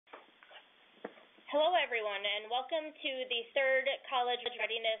Hello everyone, and welcome to the third College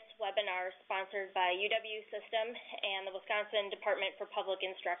Readiness webinar sponsored by UW System and the Wisconsin Department for Public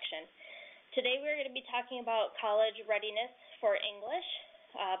Instruction. Today we're going to be talking about college readiness for English,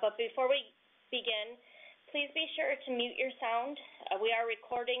 but before we begin, please be sure to mute your sound. We are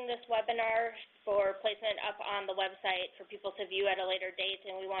recording this webinar for placement up on the website for people to view at a later date,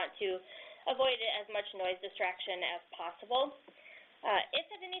 and we want to avoid as much noise distraction as possible. If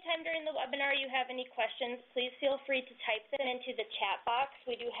at any time during the webinar you have any questions, please feel free to type them into the chat box.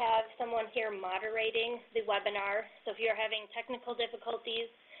 We do have someone here moderating the webinar, so if you're having technical difficulties,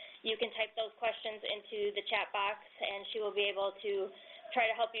 you can type those questions into the chat box and she will be able to try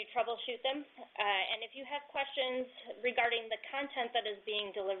to help you troubleshoot them. And if you have questions regarding the content that is being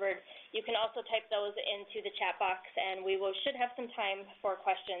delivered, you can also type those into the chat box, and we should have some time for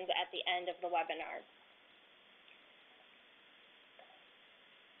questions at the end of the webinar.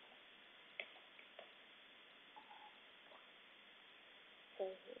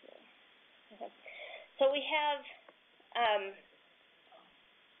 Okay. So we have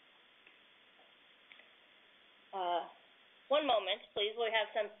one moment, please. We have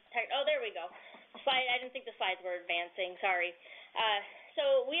some oh, there we go. I didn't think the slides were advancing. Sorry.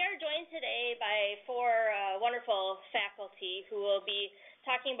 So we are joined today by four wonderful faculty who will be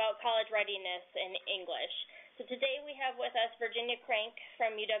talking about college readiness in English. So today we have with us Virginia Crank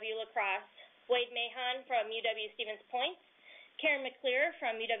from UW-La Crosse, Wade Mahon from UW-Stevens Point, Karen McClear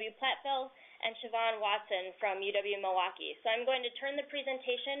from UW-Platteville, and Siobhan Watson from UW-Milwaukee. So I'm going to turn the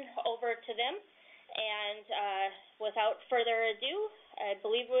presentation over to them, and without further ado, I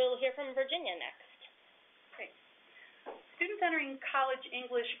believe we'll hear from Virginia next. Great. Students entering college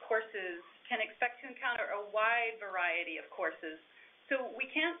English courses can expect to encounter a wide variety of courses, so we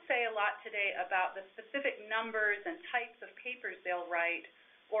can't say a lot today about the specific numbers and types of papers they'll write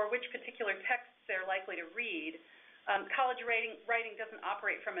or which particular texts they're likely to read. College writing doesn't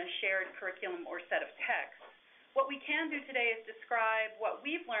operate from a shared curriculum or set of texts. What we can do today is describe what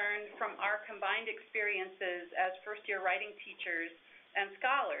we've learned from our combined experiences as first-year writing teachers and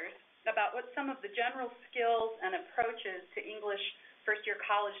scholars about what some of the general skills and approaches to English first-year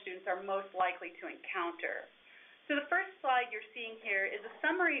college students are most likely to encounter. So the first slide you're seeing here is a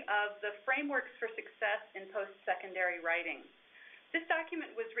summary of the frameworks for success in post-secondary writing. This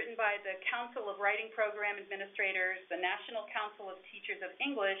document was written by the Council of Writing Program Administrators, the National Council of Teachers of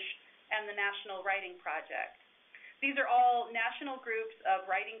English, and the National Writing Project. These are all national groups of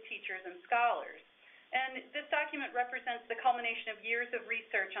writing teachers and scholars. And this document represents the culmination of years of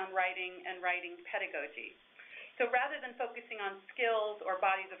research on writing and writing pedagogy. So rather than focusing on skills or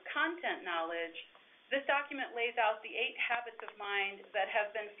bodies of content knowledge, this document lays out the 8 habits of mind that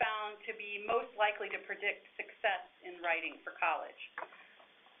have been found to be most likely to predict success in writing for college.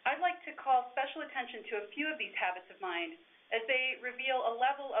 I'd like to call special attention to a few of these habits of mind as they reveal a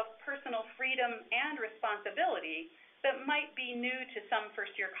level of personal freedom and responsibility that might be new to some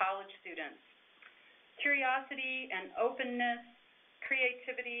first-year college students. Curiosity and openness,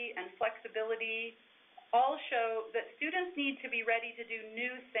 creativity and flexibility all show that students need to be ready to do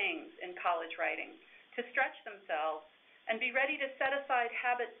new things in college writing, to stretch themselves, and be ready to set aside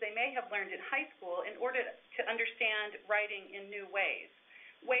habits they may have learned in high school in order to understand writing in new ways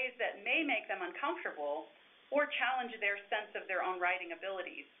that may make them uncomfortable or challenge their sense of their own writing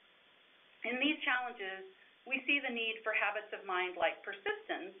abilities. In these challenges, we see the need for habits of mind like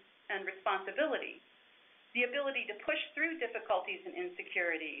persistence and responsibility, the ability to push through difficulties and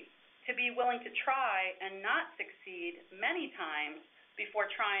insecurities, to be willing to try and not succeed many times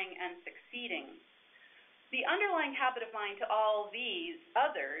before trying and succeeding. The underlying habit of mind to all these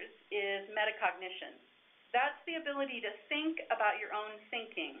others is metacognition. That's the ability to think about your own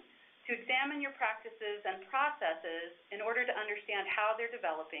thinking, to examine your practices and processes in order to understand how they're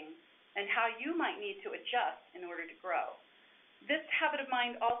developing and how you might need to adjust in order to grow. This habit of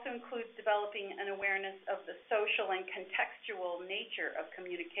mind also includes developing an awareness of the social and contextual nature of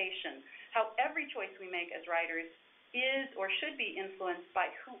communication, how every choice we make as writers is or should be influenced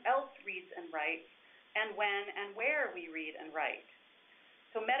by who else reads and writes, and when and where we read and write.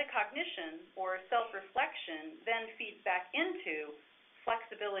 So metacognition, or self-reflection, then feeds back into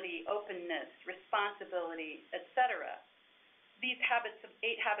flexibility, openness, responsibility, etc. These 8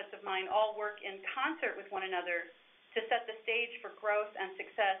 habits of mind all work in concert with one another to set the stage for growth and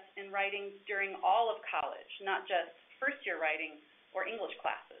success in writing during all of college, not just first-year writing or English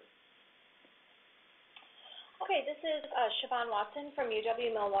classes. Okay, this is Siobhan Watson from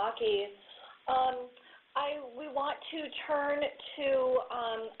UW-Milwaukee. We want to turn to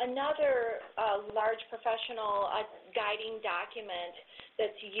another large professional guiding document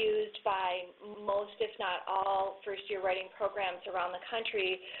that's used by most, if not all, first-year writing programs around the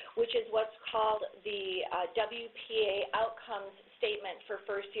country, which is what's called the WPA Outcomes Statement for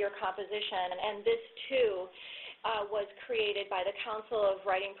First-Year Composition. And this, too, was created by the Council of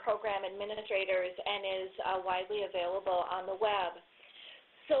Writing Program Administrators and is widely available on the web.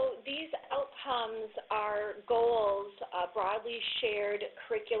 So these outcomes are goals, broadly shared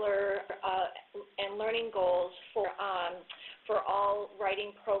curricular and learning goals for all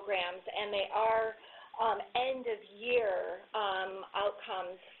writing programs, and they are end-of-year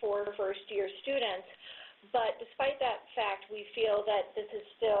outcomes for first-year students. But despite that fact, we feel that this is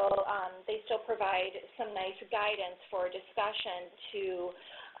still, they still provide some nice guidance for discussion to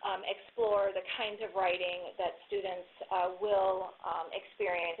explore the kinds of writing that students will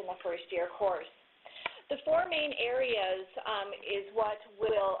experience in the first-year course. The four main areas is what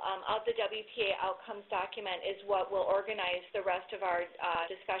will, of the WPA outcomes document, is what will organize the rest of our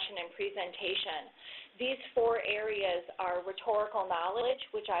discussion and presentation. These four areas are rhetorical knowledge,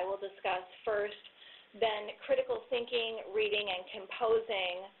 which I will discuss first, then critical thinking, reading, and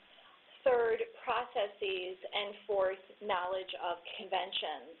composing, third, processes, and fourth, knowledge of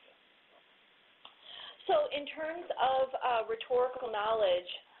conventions. So in terms of rhetorical knowledge,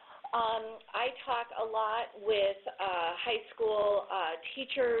 I talk a lot with high school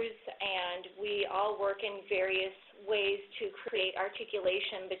teachers, and we all work in various ways to create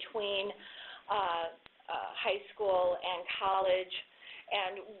articulation between high school and college,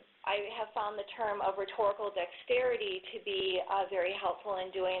 and I have found the term of rhetorical dexterity to be very helpful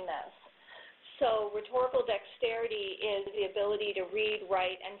in doing this. So rhetorical dexterity is the ability to read,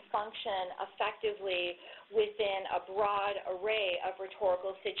 write, and function effectively within a broad array of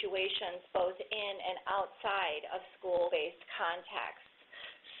rhetorical situations, both in and outside of school-based contexts.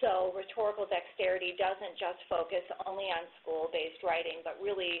 So rhetorical dexterity doesn't just focus only on school-based writing, but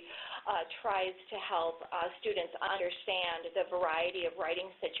really tries to help students understand the variety of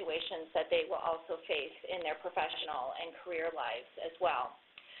writing situations that they will also face in their professional and career lives as well.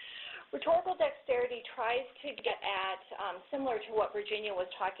 Rhetorical dexterity tries to get at, similar to what Virginia was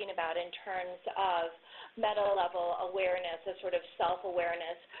talking about in terms of meta-level awareness, a sort of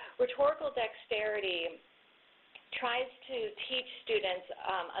self-awareness. Rhetorical dexterity tries to teach students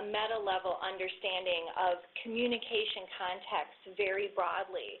a meta-level understanding of communication contexts very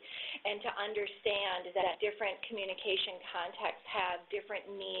broadly, and to understand that different communication contexts have different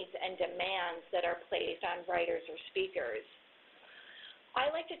needs and demands that are placed on writers or speakers. I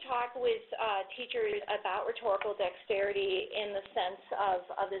like to talk with teachers about rhetorical dexterity in the sense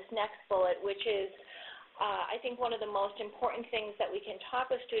of this next bullet, which is I think one of the most important things that we can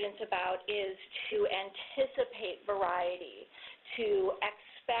talk with students about is to anticipate variety, to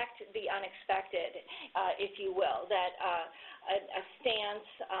expect the unexpected, if you will, that a stance,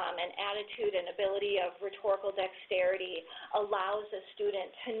 an attitude, an ability of rhetorical dexterity allows a student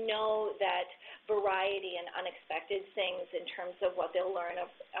to know that variety and unexpected things in terms of what they'll learn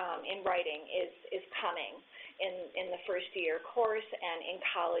in writing is coming in the first year course and in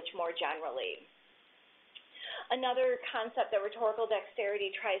college more generally. Another concept that rhetorical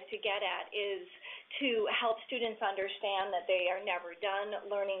dexterity tries to get at is to help students understand that they are never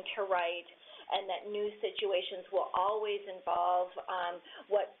done learning to write, and that new situations will always involve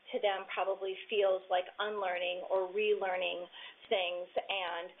what to them probably feels like unlearning or relearning things,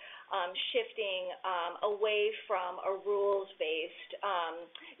 and shifting away from a rules-based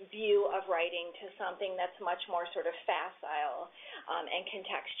view of writing to something that's much more sort of facile and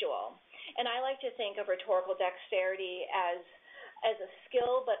contextual. And I like to think of rhetorical dexterity as a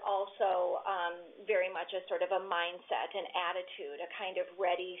skill, but also very much a sort of a mindset, an attitude, a kind of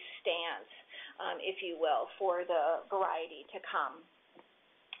ready stance, if you will, for the variety to come.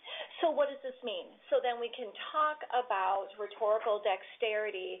 So what does this mean? So then we can talk about rhetorical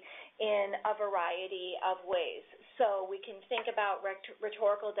dexterity in a variety of ways. So we can think about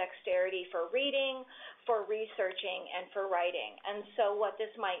rhetorical dexterity for reading, for researching, and for writing. And so what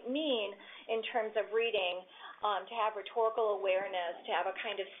this might mean in terms of reading, to have rhetorical awareness, to have a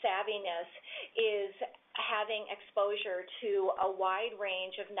kind of savviness, is having exposure to a wide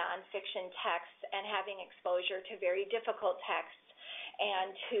range of nonfiction texts and having exposure to very difficult texts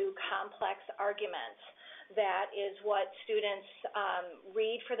and to complex arguments. That is what students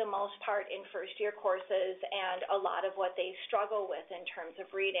read for the most part in first-year courses, and a lot of what they struggle with in terms of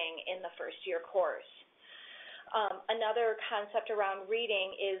reading in the first-year course. Another concept around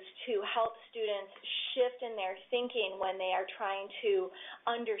reading is to help students shift in their thinking when they are trying to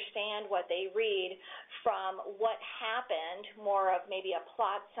understand what they read from what happened, more of maybe a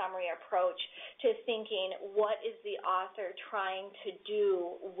plot summary approach, to thinking what is the author trying to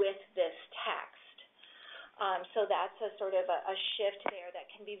do with this text. So that's a sort of a shift there that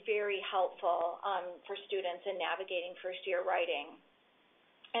can be very helpful for students in navigating first-year writing.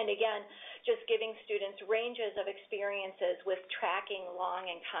 And again, just giving students ranges of experiences with tracking long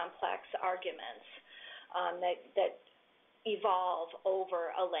and complex arguments that evolve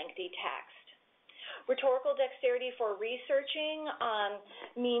over a lengthy text. Rhetorical dexterity for researching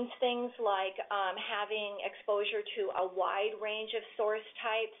means things like having exposure to a wide range of source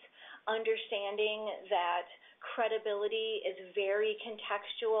types, understanding that credibility is very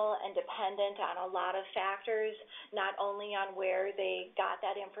contextual and dependent on a lot of factors, not only on where they got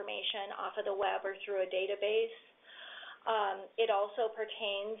that information off of the web or through a database. It also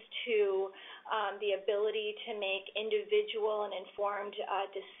pertains to the ability to make individual and informed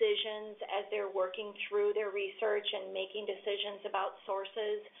decisions as they're working through their research and making decisions about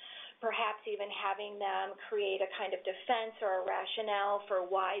sources, perhaps even having them create a kind of defense or a rationale for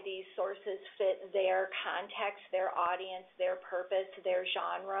why these sources fit their context, their audience, their purpose, their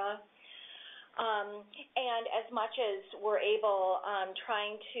genre. And as much as we're able,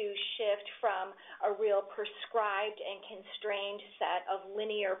 trying to shift from a real prescribed and constrained set of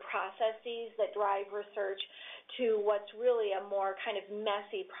linear processes that drive research to what's really a more kind of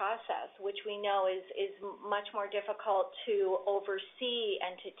messy process, which we know is much more difficult to oversee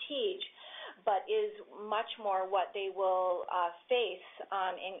and to teach, but is much more what they will face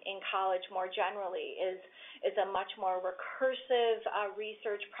in college more generally, is a much more recursive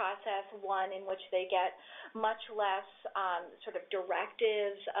research process, one in which they get much less sort of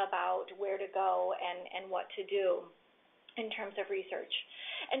directives about where to go and what to do in terms of research.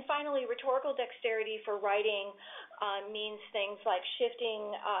 And finally, rhetorical dexterity for writing means things like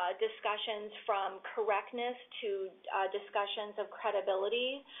shifting discussions from correctness to discussions of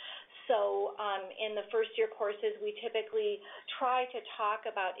credibility. So in the first-year courses, we typically try to talk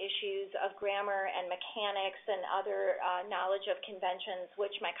about issues of grammar and mechanics and other knowledge of conventions,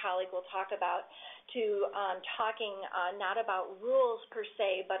 which my colleague will talk about, to talking not about rules per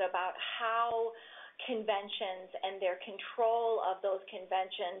se, but about how conventions and their control of those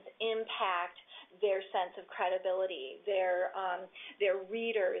conventions impact their sense of credibility, their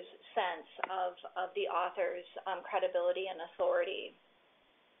readers' sense of the author's credibility and authority.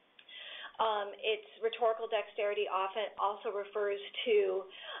 Its rhetorical dexterity often also refers to,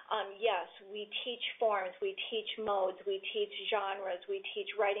 yes, we teach forms, we teach modes, we teach genres, we teach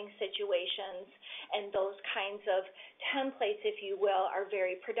writing situations, and those kinds of templates, if you will, are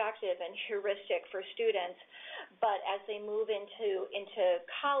very productive and heuristic for students. But as they move into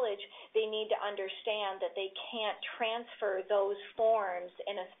college, they need to understand that they can't transfer those forms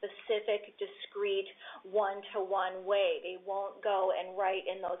in a specific, discrete, one-to-one way. They won't go and write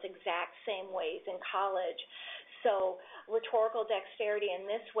in those exact same ways in college. So rhetorical dexterity in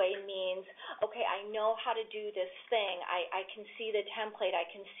this way means, okay, I know how to do this thing. I can see the template. I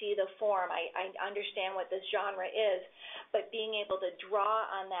can see the form. I understand what this genre is. But being able to draw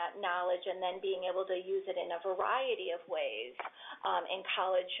on that knowledge and then being able to use it in a variety of ways in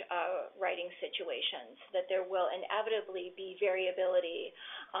college writing situations, that there will inevitably be variability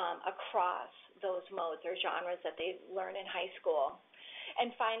across those modes or genres that they learn in high school.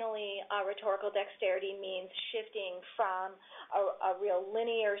 And finally, rhetorical dexterity means shifting from a real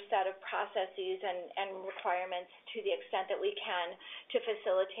linear set of processes and requirements to the extent that we can to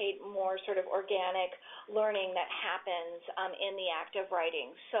facilitate more sort of organic learning that happens in the act of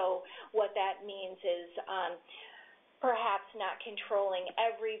writing. So what that means is perhaps not controlling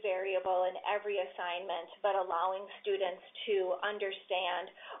every variable in every assignment, but allowing students to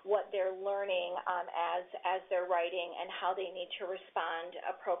understand what they're learning as they're writing and how they need to respond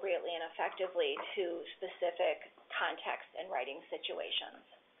appropriately and effectively to specific context and writing situations.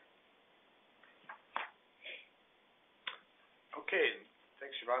 Okay,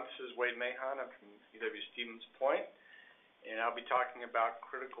 thanks, Siobhan. This is Wade Mahon. I'm from UW Stevens Point, and I'll be talking about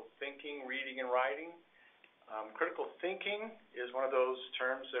critical thinking, reading, and writing. Critical thinking is one of those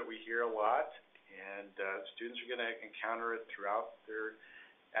terms that we hear a lot, and students are going to encounter it throughout their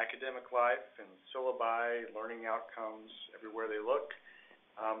academic life and syllabi, learning outcomes, everywhere they look.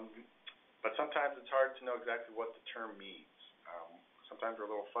 But sometimes it's hard to know exactly what the term means. Sometimes we're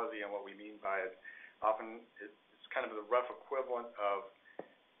a little fuzzy on what we mean by it. Often it's kind of the rough equivalent of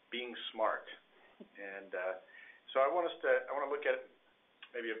being smart. And so I want to look at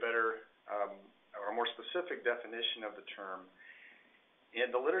maybe a better or a more specific definition of the term. And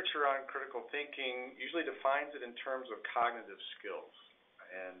the literature on critical thinking usually defines it in terms of cognitive skills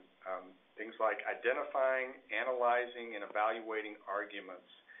and things like identifying, analyzing, and evaluating arguments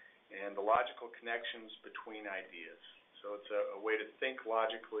and the logical connections between ideas. So it's a way to think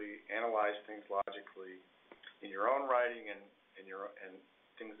logically, analyze things logically in your own writing and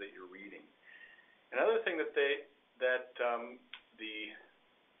things that you're reading. Another thing that the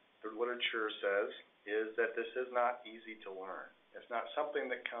literature says is that this is not easy to learn. It's not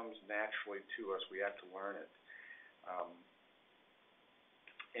something that comes naturally to us. We have to learn it.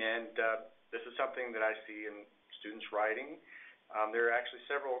 This is something that I see in students' writing. There are actually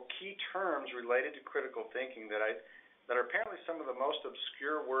several key terms related to critical thinking that are apparently some of the most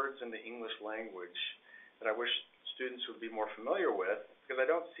obscure words in the English language that I wish students would be more familiar with, because I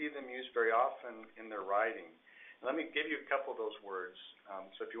don't see them used very often in their writing. And let me give you a couple of those words.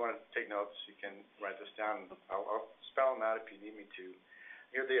 So if you want to take notes, you can write this down. I'll spell them out if you need me to.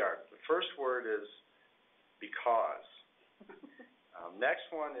 Here they are. The first word is because. Next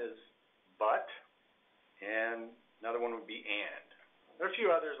one is but, and another one would be and. There are a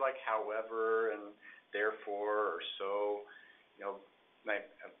few others like however and therefore or so. Might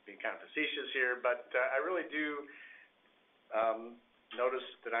be kind of facetious here, but I really do notice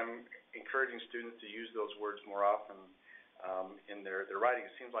that I'm encouraging students to use those words more often in their writing.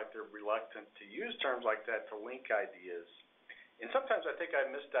 It seems like they're reluctant to use terms like that to link ideas. And sometimes I think I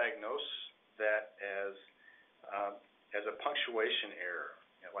misdiagnose that as a punctuation error,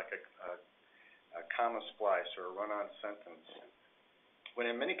 like a comma splice or a run-on sentence. When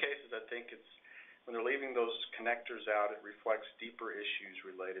in many cases I think it's when they're leaving those connectors out, it reflects deeper issues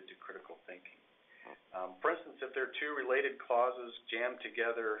related to critical thinking. For instance, if there are two related clauses jammed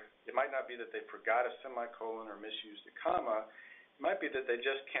together, it might not be that they forgot a semicolon or misused a comma. It might be that they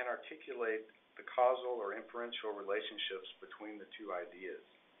just can't articulate the causal or inferential relationships between the two ideas.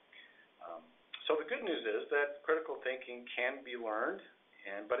 So the good news is that critical thinking can be learned,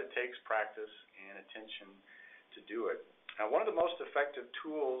 but it takes practice and attention to do it. Now, one of the most effective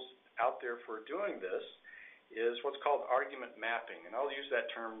tools out there for doing this is what's called argument mapping, and I'll use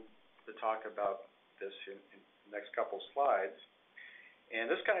that term to talk about this in the next couple slides. And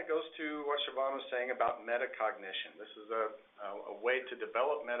this kind of goes to what Siobhan was saying about metacognition. This is a way to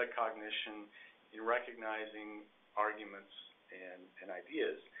develop metacognition in recognizing arguments and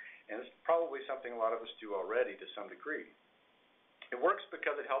ideas. And it's probably something a lot of us do already to some degree. It works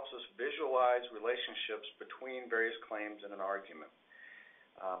because it helps us visualize relationships between various claims in an argument.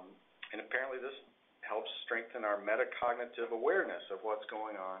 And apparently this helps strengthen our metacognitive awareness of what's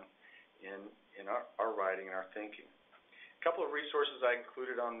going on in our writing and our thinking. A couple of resources I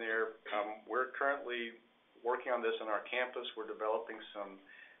included on there. We're currently working on this on our campus. We're developing some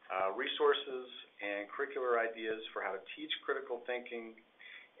resources and curricular ideas for how to teach critical thinking.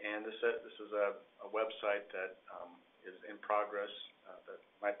 And this is a website that is in progress that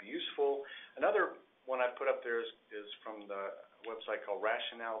might be useful. Another one I put up there is from the website called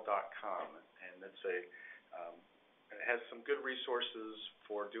rationale.com, and it's it has some good resources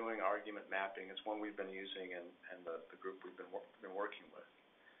for doing argument mapping. It's one we've been using and the group we've been working with.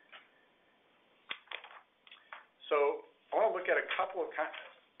 So I want to look at a couple of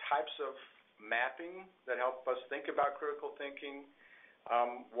types of mapping that help us think about critical thinking.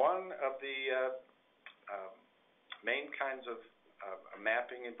 One of the main kinds of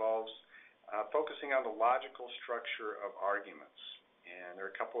mapping involves focusing on the logical structure of arguments. And there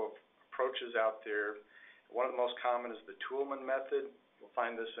are a couple of approaches out there. One of the most common is the Toulmin method. You'll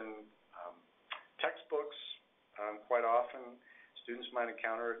find this in textbooks quite often. Students might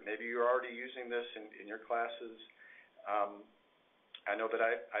encounter it. Maybe you're already using this in your classes. I know that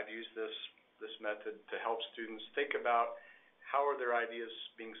I've used this method to help students think about how are their ideas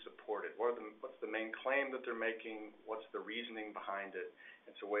being supported? What's the main claim that they're making? What's the reasoning behind it?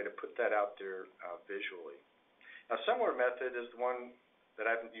 It's a way to put that out there visually. A similar method is the one that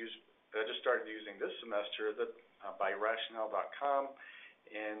I just started using this semester by rationale.com,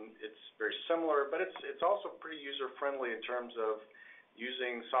 and it's very similar, but it's also pretty user-friendly in terms of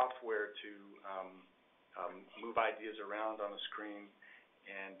using software to move ideas around on the screen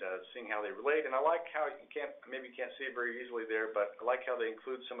and seeing how they relate. And I like how you can't see it very easily there, but I like how they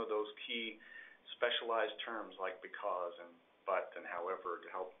include some of those key specialized terms like because and but and however to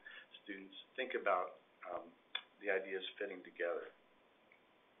help students think about the ideas fitting together.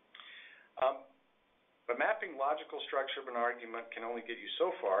 But mapping logical structure of an argument can only get you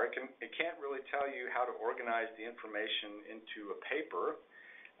so far. It can't really tell you how to organize the information into a paper.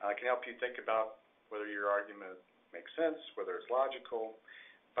 It can help you think about whether your argument makes sense, whether it's logical.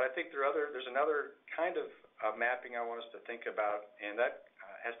 But I think there's another kind of mapping I want us to think about, and that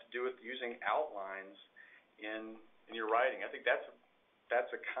has to do with using outlines in your writing. I think that's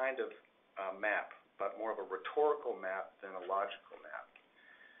a kind of map, but more of a rhetorical map than a logical map.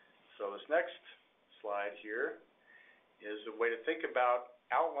 So this next slide here is a way to think about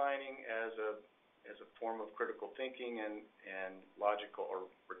outlining as a form of critical thinking and logical or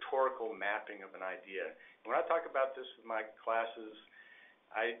rhetorical mapping of an idea. And when I talk about this with my classes,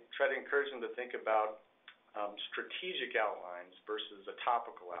 I try to encourage them to think about strategic outlines versus a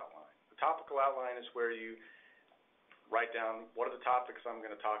topical outline. The topical outline is where you write down what are the topics I'm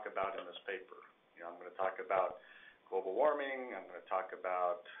going to talk about in this paper. I'm going to talk about global warming, I'm going to talk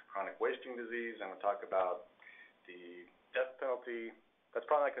about chronic wasting disease, I'm going to talk about the death penalty. That's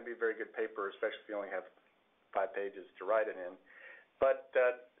probably not going to be a very good paper, especially if you only have 5 pages to write it in. But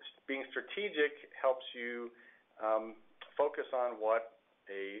being strategic helps you focus on what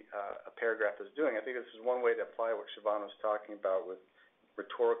a paragraph is doing. I think this is one way to apply what Siobhan was talking about with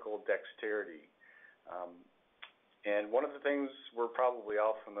rhetorical dexterity. And one of the things we're probably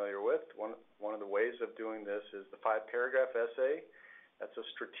all familiar with, one of the ways of doing this is the 5-paragraph essay. That's a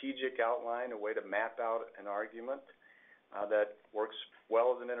strategic outline, a way to map out an argument that works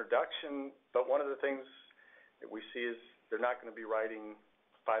well as an introduction. But one of the things that we see is they're not going to be writing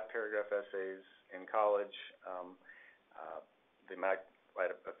 5-paragraph essays in college. They might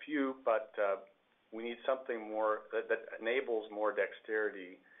write a few, but we need something more that enables more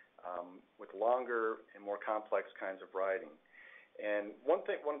dexterity with longer and more complex kinds of writing. And one of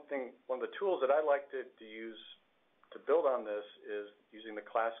the tools that I like to use to build on this is using the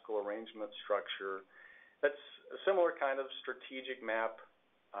classical arrangement structure. That's a similar kind of strategic map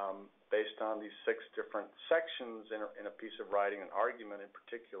based on these 6 different sections in a piece of writing, an argument in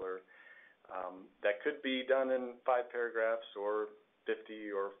particular, that could be done in 5 paragraphs or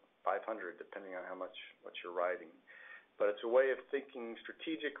 50 or 500, depending on what you're writing. But it's a way of thinking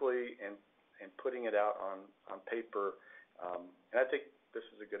strategically and putting it out on paper. And I think this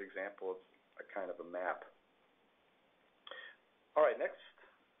is a good example of a kind of a map. All right, next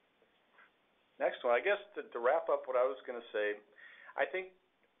one. I guess to wrap up what I was going to say, I think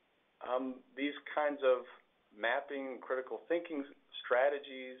these kinds of mapping, critical thinking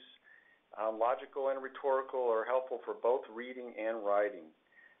strategies, logical and rhetorical, are helpful for both reading and writing.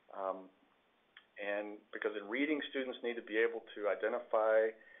 And because in reading, students need to be able to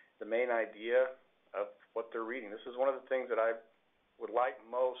identify the main idea of what they're reading. This is one of the things that I would like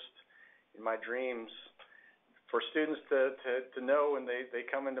most in my dreams, for students to know when they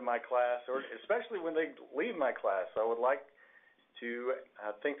come into my class, or especially when they leave my class. I would like to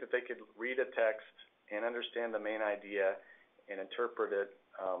think that they could read a text and understand the main idea and interpret it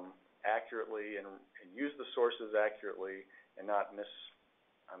accurately and use the sources accurately and not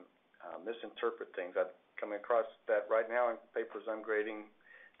misinterpret things. I'm coming across that right now in papers I'm grading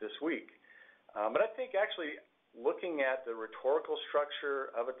this week. But I think actually looking at the rhetorical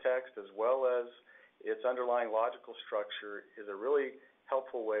structure of a text as well as its underlying logical structure is a really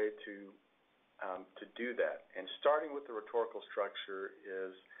helpful way to do that. And starting with the rhetorical structure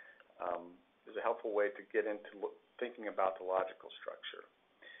is a helpful way to get into thinking about the logical structure.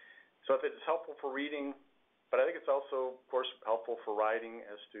 So if it's helpful for reading, but I think it's also, of course, helpful for writing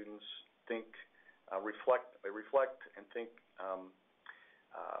as students think, reflect and think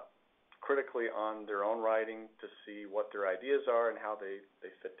critically on their own writing to see what their ideas are and how they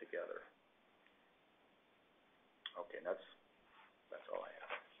fit together. Okay, that's all I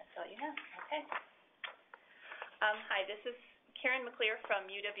have. That's all you have. Okay. Hi, this is Karen McClear from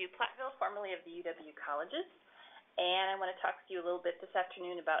UW-Platteville, formerly of the UW Colleges, and I want to talk to you a little bit this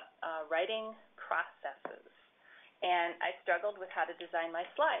afternoon about writing processes. And I struggled with how to design my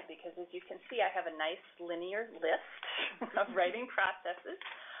slide because, as you can see, I have a nice linear list of writing processes.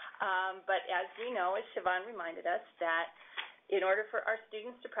 But as we know, as Siobhan reminded us, that in order for our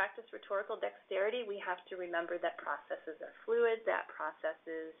students to practice rhetorical dexterity, we have to remember that processes are fluid, that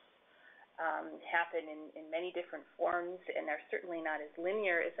processes happen in many different forms, and they're certainly not as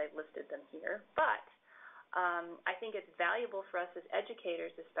linear as I've listed them here. But I think it's valuable for us as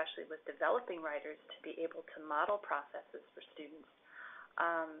educators, especially with developing writers, to be able to model processes for students.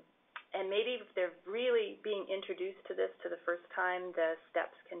 And maybe if they're really being introduced to this for the first time, the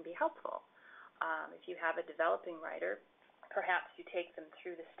steps can be helpful. If you have a developing writer, perhaps you take them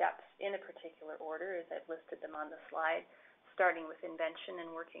through the steps in a particular order, as I've listed them on the slide, starting with invention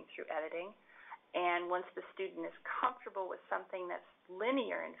and working through editing. And once the student is comfortable with something that's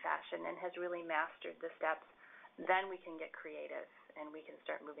linear in fashion and has really mastered the steps, then we can get creative and we can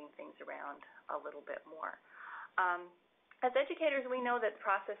start moving things around a little bit more. As educators, we know that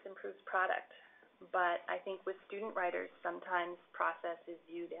process improves product, but I think with student writers, sometimes process is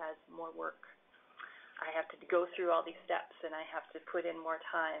viewed as more work. I have to go through all these steps, and I have to put in more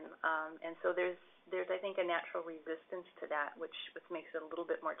time, and so there's I think a natural resistance to that, which makes it a little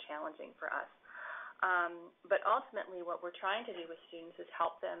bit more challenging for us. But ultimately, what we're trying to do with students is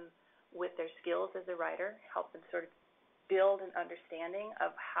help them with their skills as a writer, help them sort of build an understanding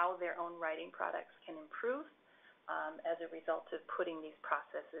of how their own writing products can improve as a result of putting these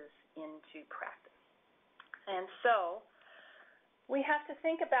processes into practice. And so we have to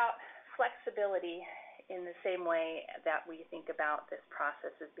think about flexibility in the same way that we think about this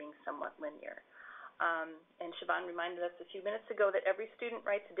process as being somewhat linear. And Siobhan reminded us a few minutes ago that every student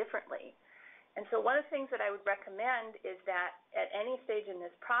writes differently. And so one of the things that I would recommend is that at any stage in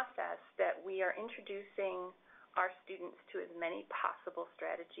this process that we are introducing our students to as many possible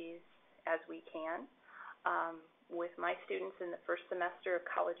strategies as we can. With my students in the first semester of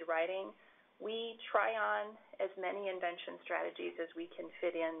college writing, we try on as many invention strategies as we can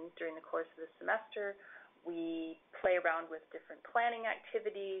fit in during the course of the semester. We play around with different planning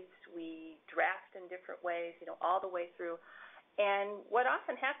activities. We draft in different ways, all the way through. And what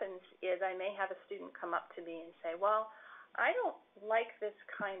often happens is I may have a student come up to me and say, well, I don't like this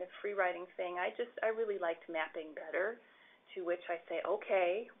kind of free writing thing. I really liked mapping better. To which I say,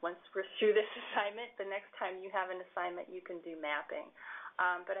 okay, once we're through this assignment, the next time you have an assignment, you can do mapping.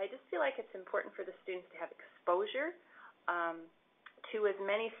 But I just feel like it's important for the students to have exposure to as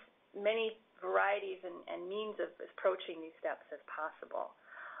many varieties and means of approaching these steps as possible.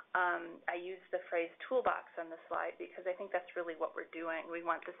 I use the phrase toolbox on the slide because I think that's really what we're doing. We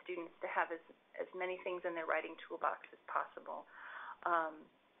want the students to have as many things in their writing toolbox as possible.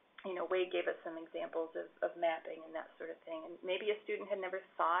 Wade gave us some examples of mapping and that sort of thing, and maybe a student had never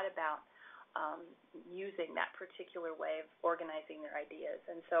thought about using that particular way of organizing their ideas.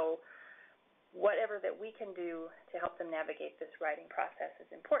 And so whatever that we can do to help them navigate this writing process is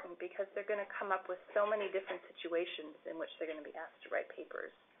important because they're going to come up with so many different situations in which they're going to be asked to write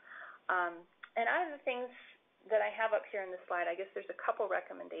papers. And out of the things that I have up here in the slide, I guess there's a couple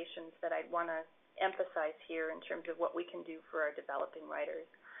recommendations that I'd want to emphasize here in terms of what we can do for our developing writers.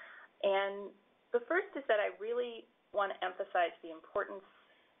 And the first is that I really want to emphasize the importance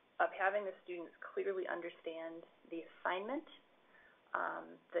of having the students clearly understand the assignment,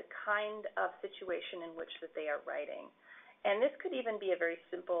 the kind of situation in which that they are writing. And this could even be a very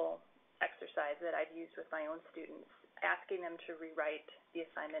simple exercise that I've used with my own students, asking them to rewrite the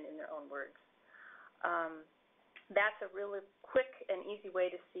assignment in their own words. That's a really quick and easy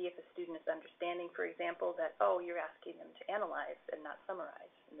way to see if a student is understanding, for example, that, you're asking them to analyze and not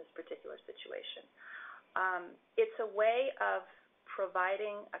summarize in this particular situation. It's a way of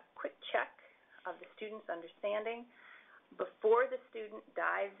providing a quick check of the student's understanding before the student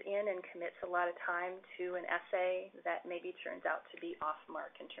dives in and commits a lot of time to an essay that maybe turns out to be off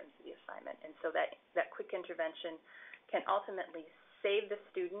mark in terms of the assignment. And so that quick intervention can ultimately save the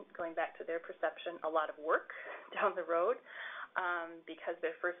student, going back to their perception, a lot of work down the road because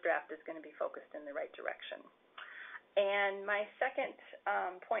their first draft is going to be focused in the right direction. And my second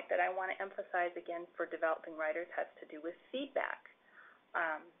point that I want to emphasize again for developing writers has to do with feedback.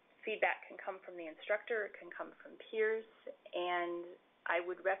 Feedback can come from the instructor, it can come from peers, and I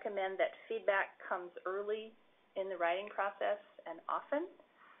would recommend that feedback comes early in the writing process and often.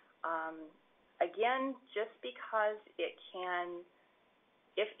 Again, just because it can,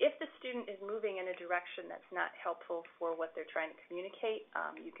 if the student is moving in a direction that's not helpful for what they're trying to communicate,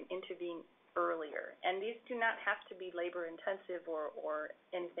 you can intervene earlier. And these do not have to be labor intensive or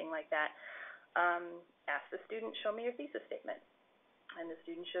anything like that. Ask the student, show me your thesis statement. And the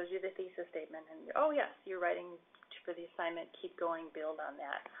student shows you the thesis statement, and oh yes, you're writing for the assignment, keep going, build on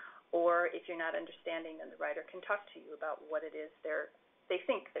that. Or if you're not understanding, then the writer can talk to you about what it is they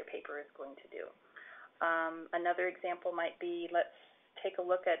think their paper is going to do. Another example might be, let's take a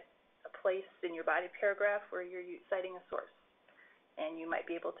look at a place in your body paragraph where you're citing a source. And you might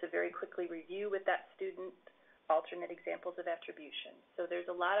be able to very quickly review with that student alternate examples of attribution. So there's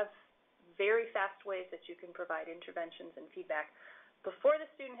a lot of very fast ways that you can provide interventions and feedback before the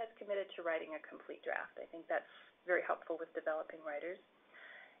student has committed to writing a complete draft. I think that's very helpful with developing writers.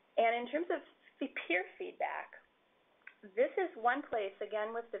 And in terms of peer feedback, this is one place,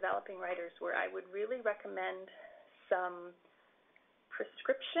 again, with developing writers where I would really recommend some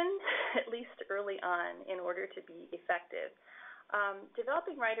prescription, at least early on, in order to be effective.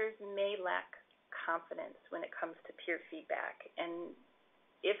 Developing writers may lack confidence when it comes to peer feedback. And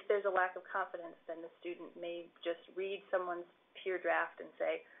if there's a lack of confidence, then the student may just read someone's peer draft and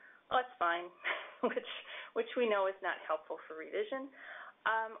say, oh, it's fine, which we know is not helpful for revision.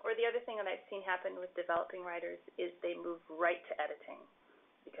 Or the other thing that I've seen happen with developing writers is they move right to editing,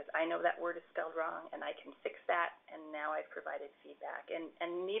 because I know that word is spelled wrong and I can fix that, and now I've provided feedback. And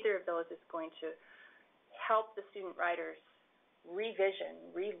neither of those is going to help the student writers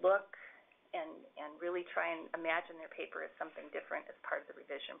revision, relook, and really try and imagine their paper as something different as part of the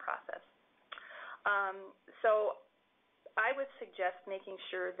revision process. So I would suggest making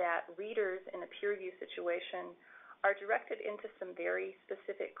sure that readers in a peer review situation are directed into some very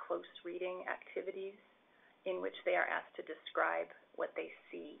specific close reading activities in which they are asked to describe what they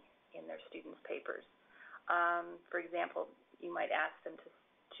see in their students' papers. For example, you might ask them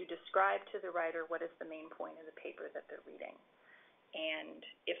to describe to the writer what is the main point of the paper that they're reading. And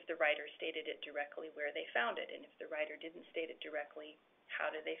if the writer stated it directly, where they found it. And if the writer didn't state it directly,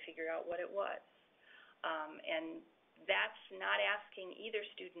 how did they figure out what it was? And that's not asking either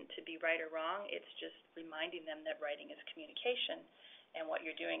student to be right or wrong. It's just reminding them that writing is communication, and what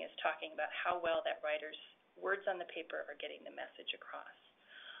you're doing is talking about how well that writer's words on the paper are getting the message across.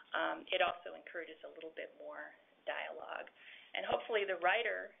 It also encourages a little bit more dialogue. And hopefully the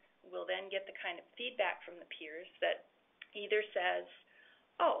writer will then get the kind of feedback from the peers that either says,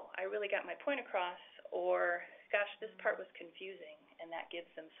 oh, I really got my point across, or gosh, this part was confusing, and that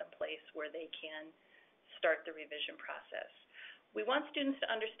gives them some place where they can start the revision process. We want students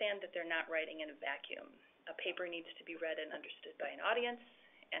to understand that they're not writing in a vacuum. A paper needs to be read and understood by an audience,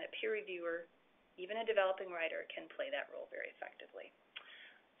 and a peer reviewer, even a developing writer, can play that role very effectively.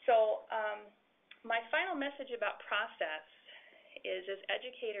 So my final message about process is, as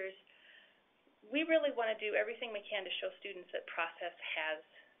educators, we really want to do everything we can to show students that process has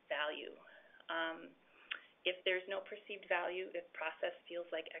value. If there's no perceived value, if process feels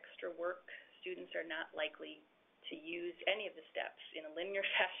like extra work, students are not likely to use any of the steps in a linear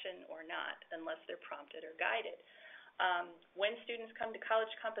fashion or not, unless they're prompted or guided. When students come to college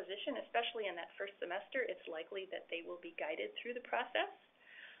composition, especially in that first semester, it's likely that they will be guided through the process.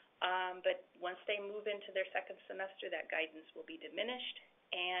 But once they move into their second semester, that guidance will be diminished,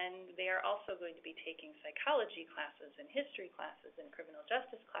 and they are also going to be taking psychology classes and history classes and criminal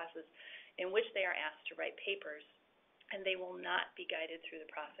justice classes in which they are asked to write papers, and they will not be guided through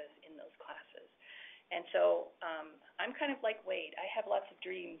the process in those classes. And so I'm kind of like Wade. I have lots of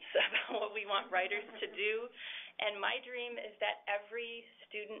dreams about what we want writers to do, and my dream is that every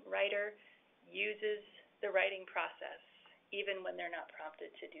student writer uses the writing process, even when they're not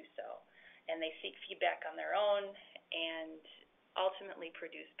prompted to do so, and they seek feedback on their own and ultimately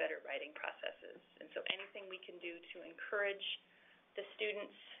produce better writing processes. And so anything we can do to encourage the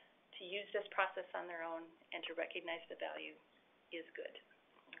students to use this process on their own and to recognize the value is good.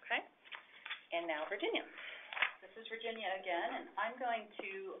 Okay? And now Virginia. This is Virginia again, and I'm going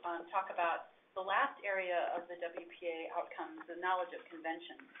to talk about the last area of the WPA outcomes, the knowledge of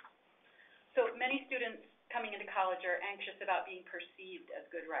conventions. So many students coming into college are anxious about being perceived as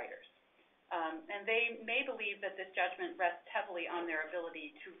good writers. And they may believe that this judgment rests heavily on their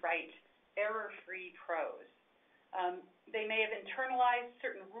ability to write error-free prose. They may have internalized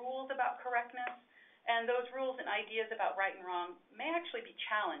certain rules about correctness, and those rules and ideas about right and wrong may actually be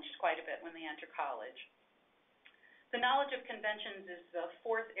challenged quite a bit when they enter college. The knowledge of conventions is the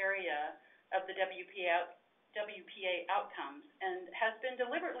fourth area of the WPA outcomes and has been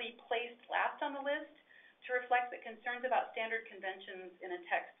deliberately placed last on the list to reflect that concerns about standard conventions in a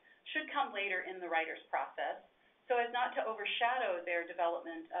text should come later in the writer's process, so as not to overshadow their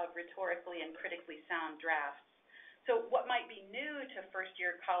development of rhetorically and critically sound drafts. So what might be new to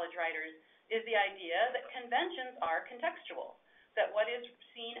first-year college writers is the idea that conventions are contextual, that what is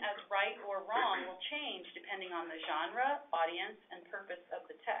seen as right or wrong will change depending on the genre, audience, and purpose of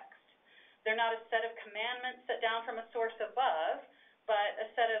the text. They're not a set of commandments set down from a source above, but a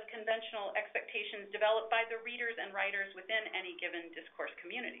set of conventional expectations developed by the readers and writers within any given discourse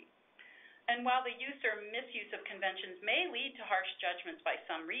community. And while the use or misuse of conventions may lead to harsh judgments by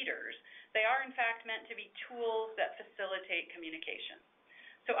some readers, they are in fact meant to be tools that facilitate communication.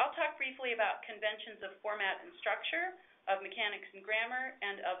 So I'll talk briefly about conventions of format and structure, of mechanics and grammar,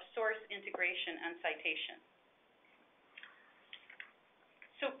 and of source integration and citation.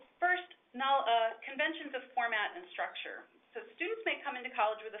 So first, conventions of format and structure. So students may come into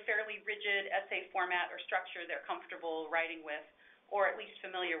college with a fairly rigid essay format or structure they're comfortable writing with, or at least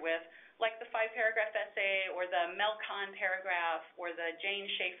familiar with, like the 5-paragraph essay or the Melcon paragraph or the Jane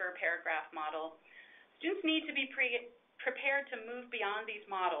Schaefer paragraph model. Students need to be prepared to move beyond these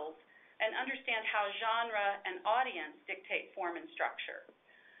models and understand how genre and audience dictate form and structure.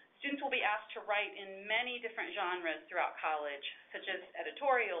 Students will be asked to write in many different genres throughout college, such as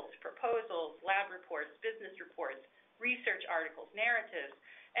editorials, proposals, lab reports, business reports, research articles, narratives,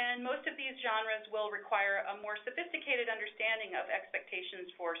 and most of these genres will require a more sophisticated understanding of expectations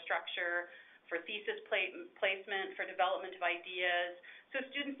for structure, for thesis placement, for development of ideas. So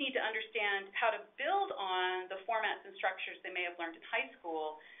students need to understand how to build on the formats and structures they may have learned in high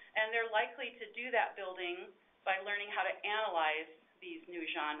school, and they're likely to do that building by learning how to analyze these new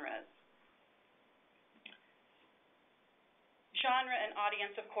genres. Genre and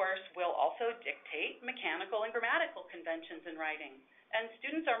audience, of course, will also dictate mechanical and grammatical conventions in writing. And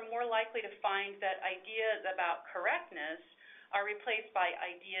students are more likely to find that ideas about correctness are replaced by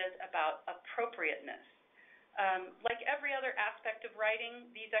ideas about appropriateness. Like every other aspect of writing,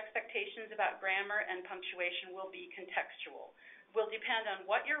 these expectations about grammar and punctuation will be contextual, will depend on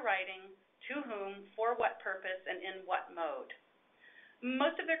what you're writing, to whom, for what purpose, and in what mode.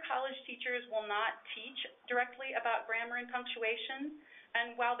 Most of their college teachers will not teach directly about grammar and punctuation,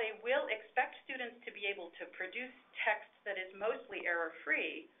 and while they will expect students to be able to produce text that is mostly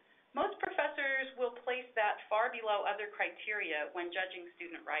error-free, most professors will place that far below other criteria when judging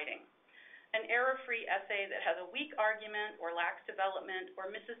student writing. An error-free essay that has a weak argument or lacks development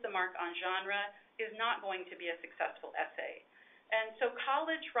or misses the mark on genre is not going to be a successful essay. And so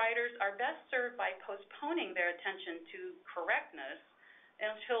college writers are best served by postponing their attention to correctness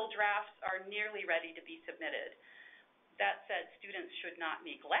until drafts are nearly ready to be submitted. That said, students should not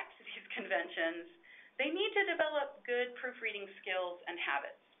neglect these conventions. They need to develop good proofreading skills and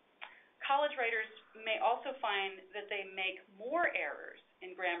habits. College writers may also find that they make more errors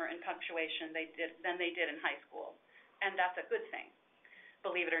in grammar and punctuation than they did in high school, and that's a good thing,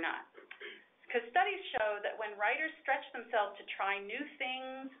 believe it or not. Because studies show that when writers stretch themselves to try new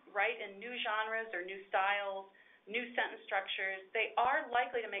things, write in new genres or new styles, new sentence structures, they are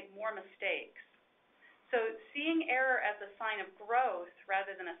likely to make more mistakes. So seeing error as a sign of growth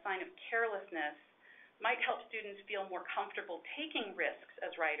rather than a sign of carelessness might help students feel more comfortable taking risks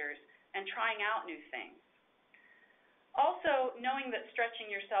as writers and trying out new things. Also, knowing that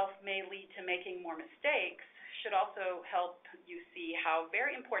stretching yourself may lead to making more mistakes should also help you see how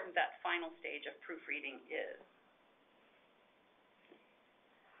very important that final stage of proofreading is.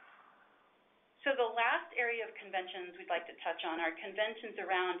 So the last area of conventions we'd like to touch on are conventions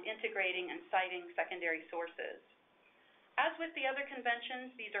around integrating and citing secondary sources. As with the other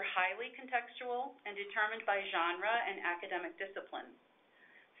conventions, these are highly contextual and determined by genre and academic discipline.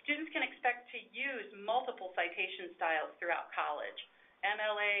 Students can expect to use multiple citation styles throughout college: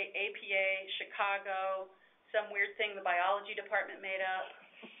 MLA, APA, Chicago, some weird thing the biology department made up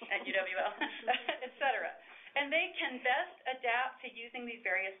at UWL, et cetera. And they can best adapt to using these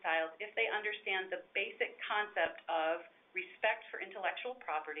various styles if they understand the basic concept of respect for intellectual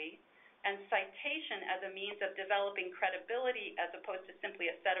property and citation as a means of developing credibility as opposed to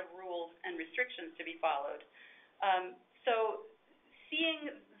simply a set of rules and restrictions to be followed.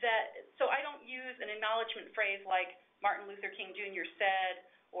 So I don't use an acknowledgement phrase like Martin Luther King Jr. said,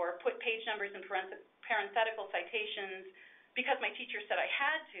 or put page numbers in parenthetical citations because my teacher said I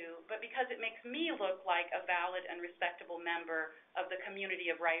had to, but because it makes me look like a valid and respectable member of the community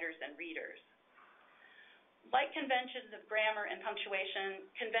of writers and readers. Like conventions of grammar and punctuation,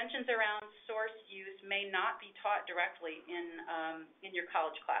 conventions around source use may not be taught directly in your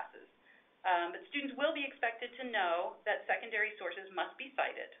college classes. But students will be expected to know that secondary sources must be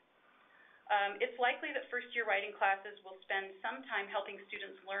cited. It's likely that first-year writing classes will spend some time helping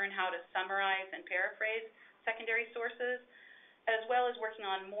students learn how to summarize and paraphrase secondary sources, as well as working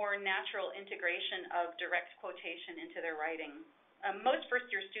on more natural integration of direct quotation into their writing. Most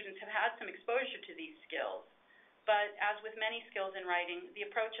first-year students have had some exposure to these skills, but as with many skills in writing, the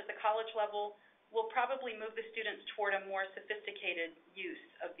approach at the college level will probably move the students toward a more sophisticated use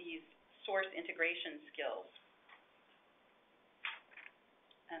of these source integration skills.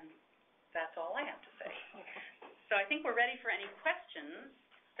 And that's all I have to say. So I think we're ready for any questions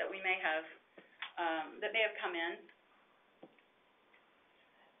that we may have, that may have come in.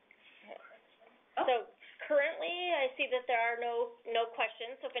 So currently, I see that there are no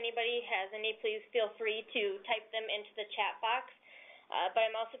questions. So if anybody has any, please feel free to type them into the chat box. But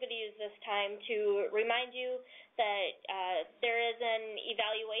I'm also going to use this time to remind you that there is an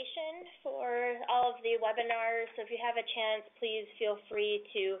evaluation for all of the webinars. So if you have a chance, please feel free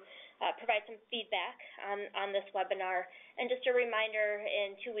to provide some feedback on this webinar. And just a reminder,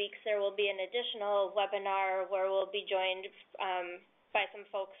 in 2 weeks there will be an additional webinar where we'll be joined by some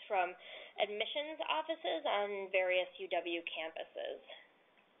folks from admissions offices on various UW campuses.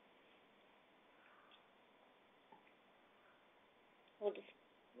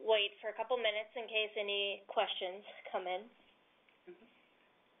 wait for a couple minutes in case any questions come in.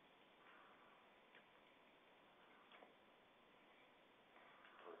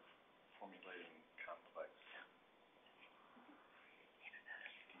 Formulating complex.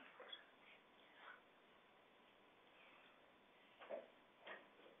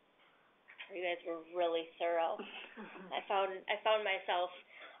 You guys were really thorough. I found myself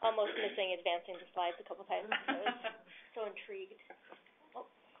almost missing advancing the slides a couple times. I was so intrigued. Oh.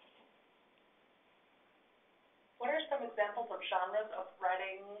 What are some examples of genres of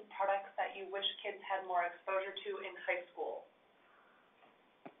writing products that you wish kids had more exposure to in high school?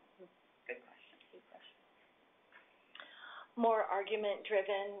 Good question. More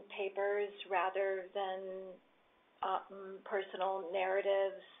argument-driven papers rather than personal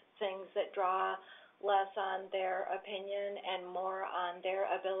narratives, things that draw less on their opinion and more on their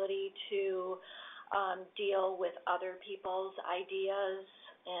ability to deal with other people's ideas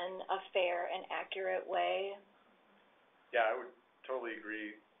in a fair and accurate way. Yeah, I would totally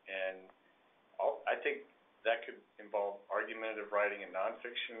agree, and I think that could involve argumentative writing and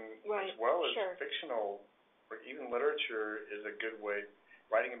nonfiction, right, as well as sure. fictional, or even literature is a good way.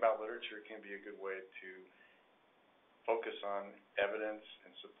 Writing about literature can be a good way to focus on evidence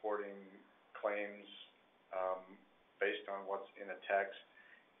and supporting claims based on what's in a text.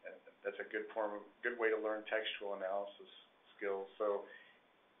 That's a good way to learn textual analysis skills. So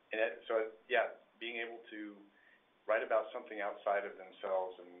being able to write about something outside of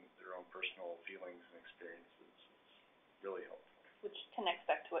themselves and their own personal feelings and experiences is really helpful. Which connects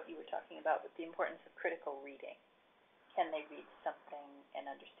back to what you were talking about with the importance of critical reading. Can they read something and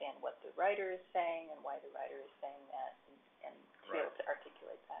understand what the writer is saying and why the writer is saying that, and be able to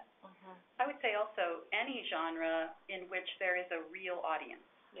articulate that? Mm-hmm. I would say also any genre in which there is a real audience.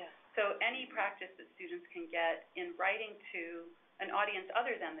 Yes. So any practice that students can get in writing to an audience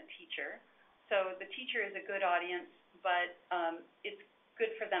other than the teacher. So the teacher is a good audience, but it's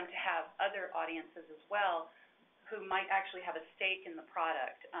good for them to have other audiences as well who might actually have a stake in the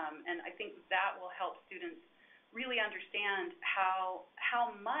product. And I think that will help students really understand how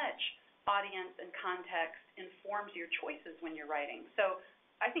much audience and context informs your choices when you're writing. So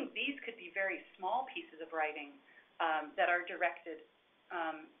I think these could be very small pieces of writing that are directed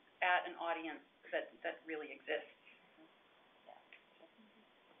at an audience that really exists.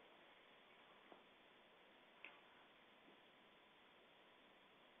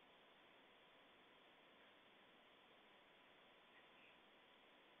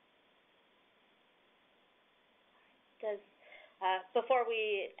 Before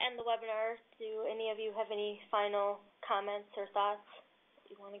we end the webinar, do any of you have any final comments or thoughts that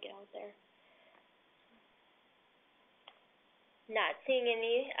you want to get out there? Not seeing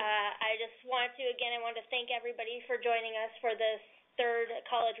any. I just want to thank everybody for joining us for this third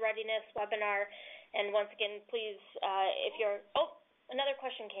College Readiness webinar. And once again, please, another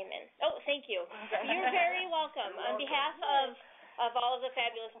question came in. Oh, thank you. You're very welcome. On behalf of all of the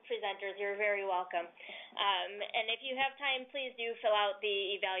fabulous presenters, you're very welcome. And if you have time, please do fill out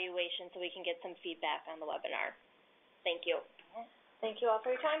the evaluation so we can get some feedback on the webinar. Thank you. Thank you all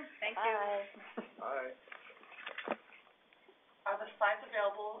for your time. Thank you. Bye. Are the slides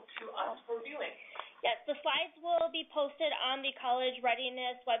available to us for viewing? Yes, the slides will be posted on the College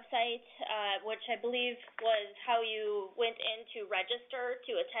Readiness website, which I believe was how you went in to register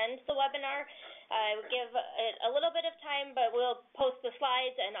to attend the webinar. I will give it a little bit of time, but we'll post the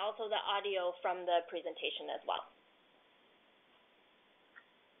slides and also the audio from the presentation as well.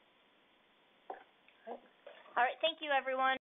 All right, thank you, everyone.